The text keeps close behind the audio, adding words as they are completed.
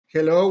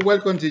Hello,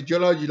 welcome to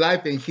Geology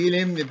Life and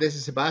Healing. This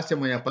is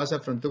Sebastian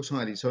Moyapasa from Tucson,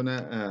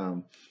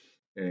 Arizona,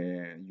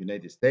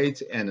 United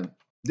States. And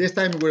this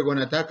time we're going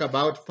to talk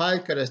about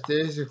 5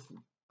 characteristics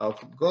of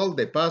gold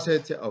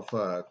deposits of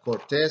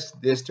Cortez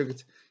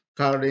District,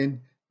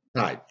 Carlin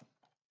type.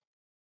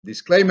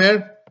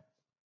 Disclaimer,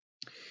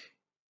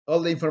 all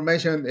the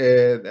information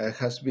that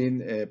has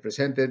been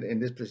presented in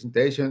this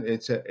presentation,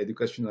 it's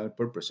educational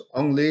purpose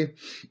only,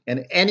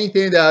 and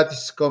anything that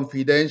is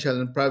confidential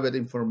and private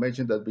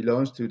information that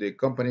belongs to the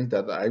companies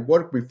that I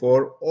worked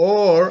before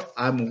or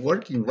I'm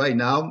working right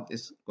now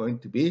is going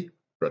to be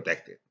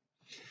protected.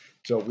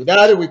 So with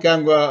that, we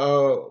can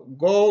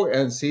go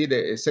and see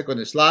the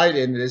second slide.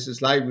 In this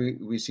slide,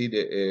 we see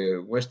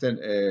the Western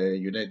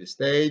United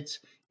States,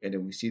 and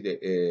then we see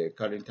the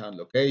Carlin town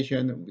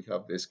location. We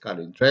have this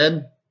Carlin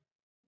trend.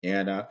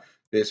 And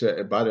there's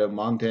about a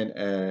mountain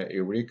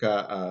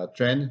Eureka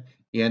trend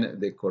in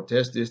the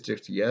Cortez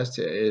district. Yes,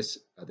 is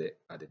at the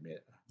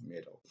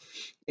middle.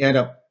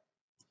 And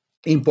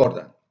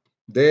important,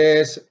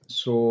 this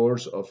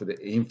source of the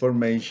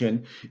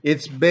information,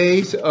 it's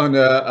based on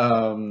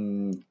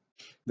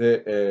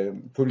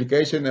the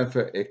publication of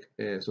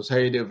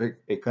Society of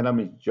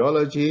Economic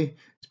Geology,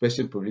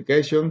 special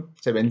publication,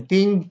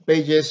 17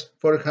 pages,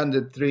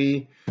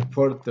 403,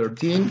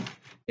 413.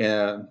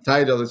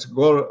 Title is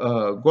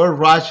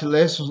Goldrush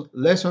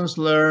Lessons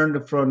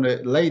Learned from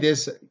the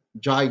Latest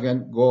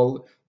Giant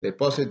Gold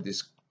Deposit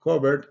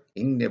Discovered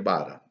in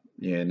Nevada.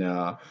 And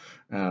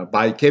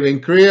by Kevin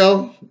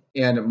Creel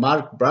and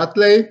Mark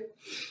Bradley.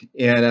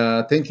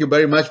 And thank you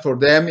very much for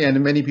them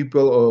and many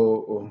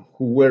people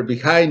who were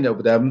behind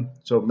of them.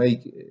 So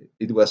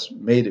it was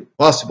made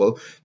possible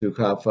to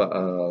have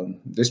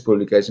this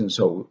publication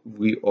so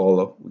we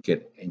all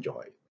can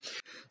enjoy.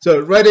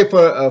 So ready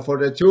for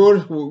the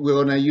tour,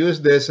 we're gonna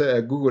use this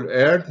Google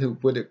Earth to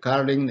put a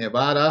Carlin,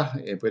 Nevada,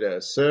 and put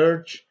a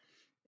search,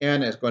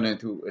 and it's going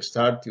to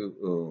start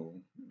to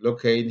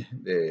locate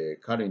the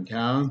Carlin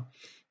town.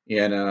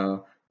 And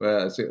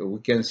so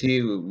we can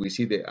see, we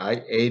see the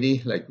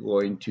I-80 like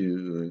going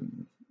to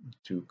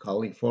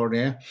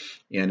California,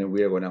 and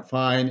we are going to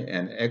find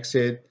an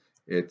exit.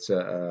 It's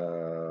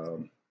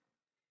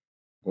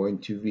going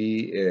to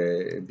be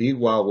a big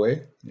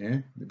Huawei,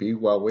 the big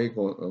Huawei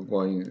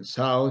going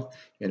south,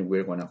 and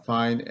we're going to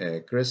find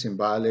a Crescent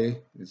Valley.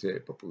 There's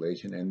a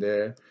population in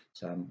there,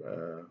 some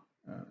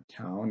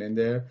town in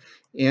there,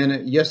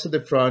 and just at the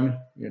front,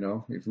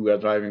 if we are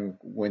driving,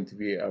 going to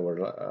be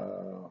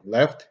our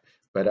left,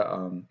 but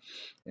and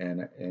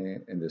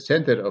in the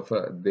center of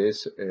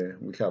this,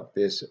 we have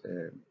this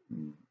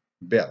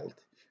belt,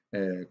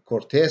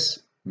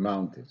 Cortez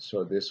Mountains.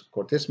 So this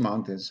Cortez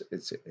Mountains,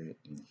 it's in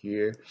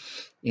here,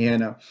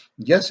 and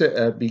just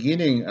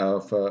beginning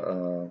of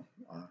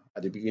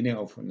at the beginning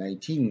of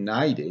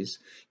 1990s,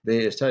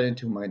 they started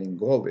to mining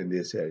gold in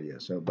this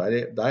area. So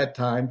by that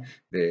time,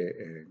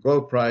 the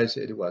gold price,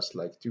 it was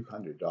like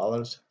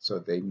 $200. So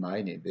they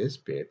mined in these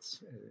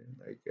pits,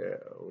 like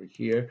over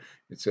here,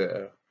 it's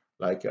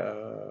like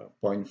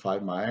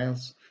 0.5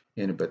 miles,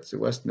 but it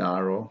was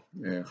narrow.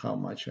 How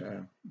much?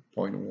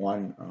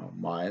 0.1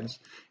 miles.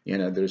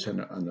 There's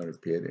another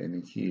pit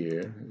in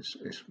here,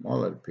 a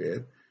smaller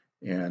pit,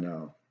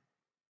 and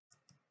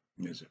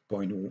there's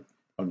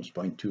almost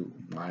 0.2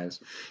 miles.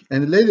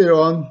 And later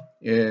on,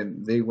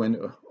 they went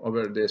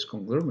over this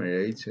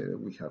conglomerate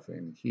we have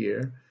in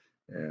here,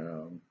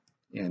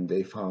 and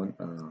they found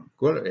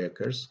gold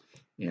acres.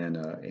 And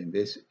in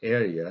this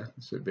area,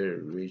 it's a very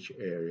rich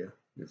area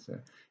with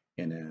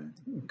and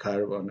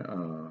carbon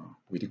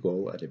with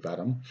gold at the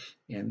bottom.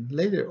 And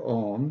later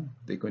on,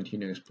 they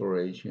continue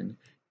exploration,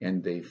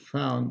 and they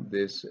found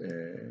this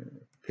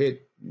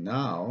pit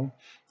now.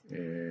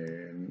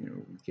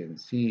 And we can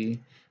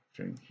see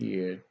from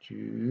here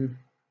to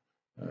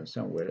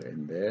somewhere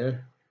in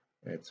there,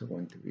 it's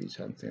going to be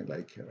something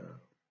like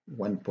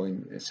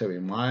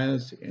 1.7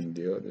 miles, and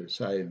the other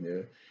side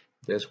there,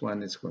 this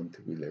one is going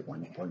to be like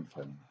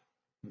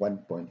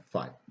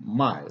 1.5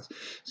 miles.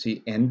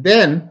 See, and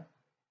then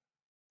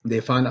they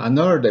found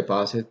another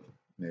deposit,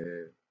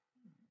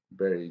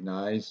 very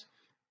nice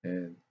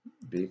and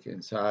big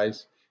in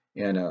size,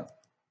 and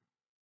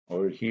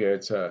over here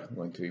it's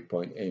going to be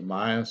 0.8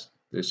 miles.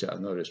 There's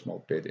another small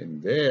pit in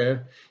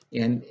there,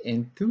 and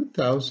in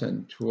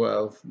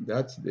 2012,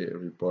 that's the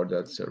report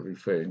that's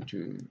referring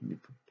to the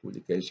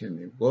publication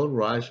in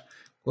Goldrush.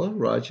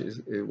 Goldrush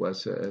it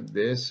was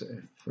this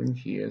from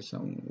here,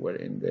 somewhere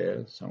in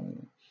there,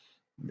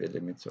 the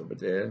limits over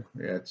there.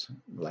 It's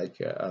like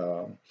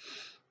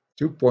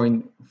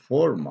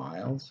 2.4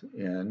 miles,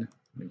 and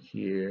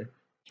here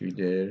to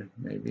there,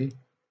 maybe,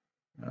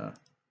 if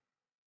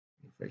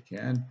I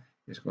can,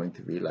 it's going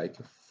to be like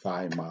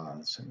 5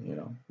 miles,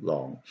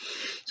 long.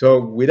 So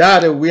with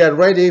that, we are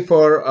ready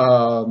for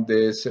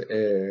this 5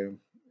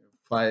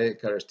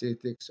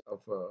 characteristics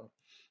of the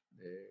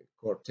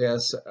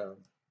Cortez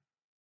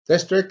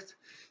district.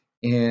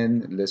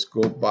 And let's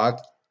go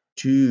back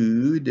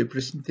to the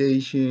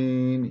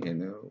presentation,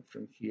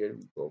 from here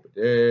we go over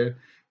there,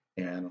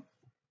 and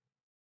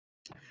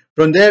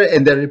From there,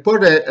 in the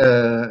report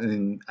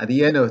at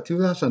the end of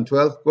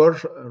 2012,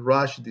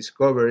 Goldrush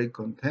discovery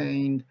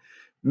contained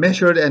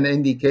measured and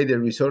indicated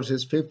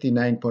resources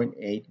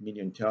 59.8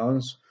 million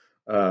tons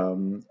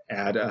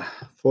at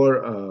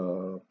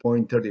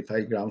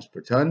 4.35 grams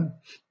per ton,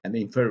 and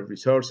inferred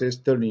resources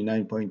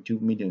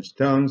 39.2 million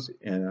tons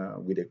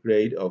and with a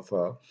grade of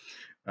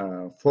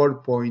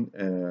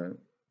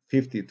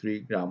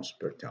 4.53 grams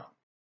per ton.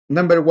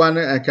 Number one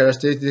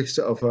characteristics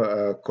of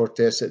a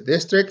Cortez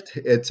district,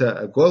 its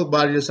gold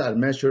values are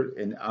measured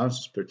in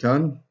ounces per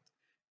ton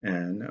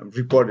and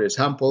reported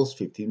samples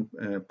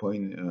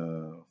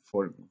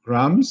 15.4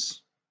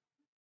 grams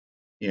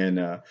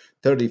and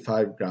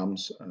 35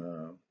 grams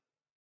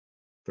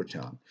per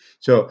ton.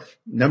 So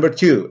number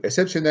two,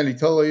 exceptional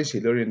lithology,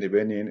 Silurian and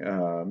Devonian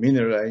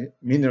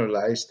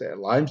mineralized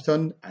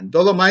limestone and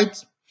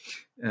dolomites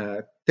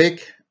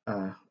thick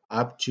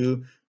up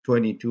to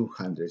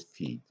 2,200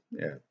 feet.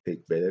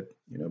 Thick bedded,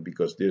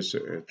 because these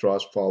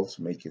truss faults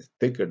make it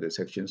thicker, the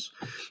sections.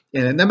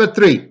 And number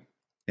three,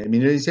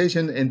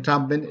 mineralization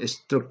entrapment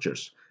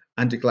structures,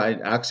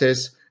 anticline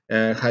access,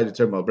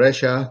 hydrothermal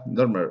breccia,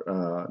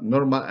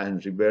 normal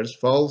and reverse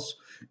faults,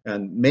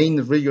 and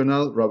main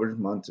regional Robert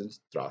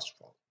Mountains truss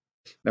fault.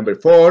 Number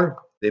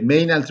four, the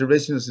main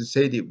alteration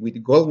associated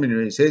with gold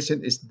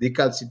mineralization is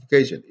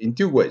decalcification in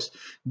two ways: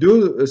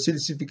 due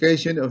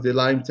silicification of the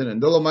limestone and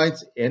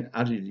dolomites, and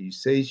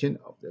argilization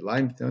of the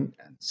limestone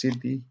and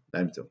silty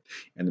limestone.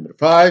 And number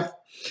five,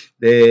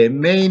 the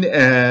main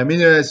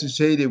mineral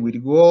associated with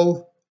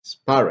gold is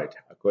pyrite,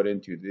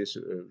 according to this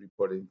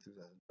report in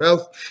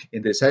 2012.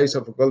 In the size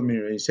of gold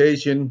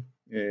mineralization,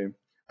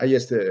 I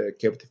just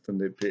kept from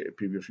the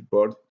previous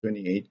report,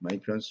 28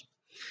 microns.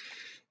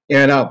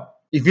 And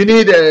if you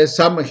need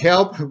some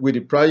help with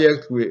the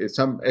project, with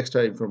some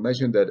extra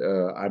information that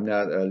I'm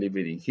not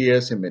leaving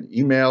here, send me an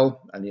email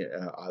and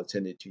I'll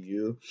send it to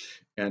you.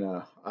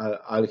 And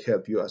I'll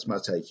help you as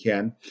much as I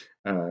can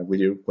with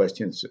your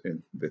questions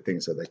and the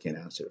things that I can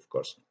answer, of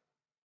course.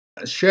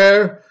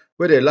 Share,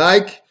 put a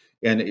like,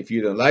 and if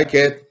you don't like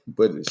it,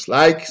 put a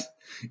dislike.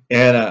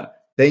 And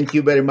thank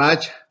you very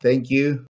much. Thank you.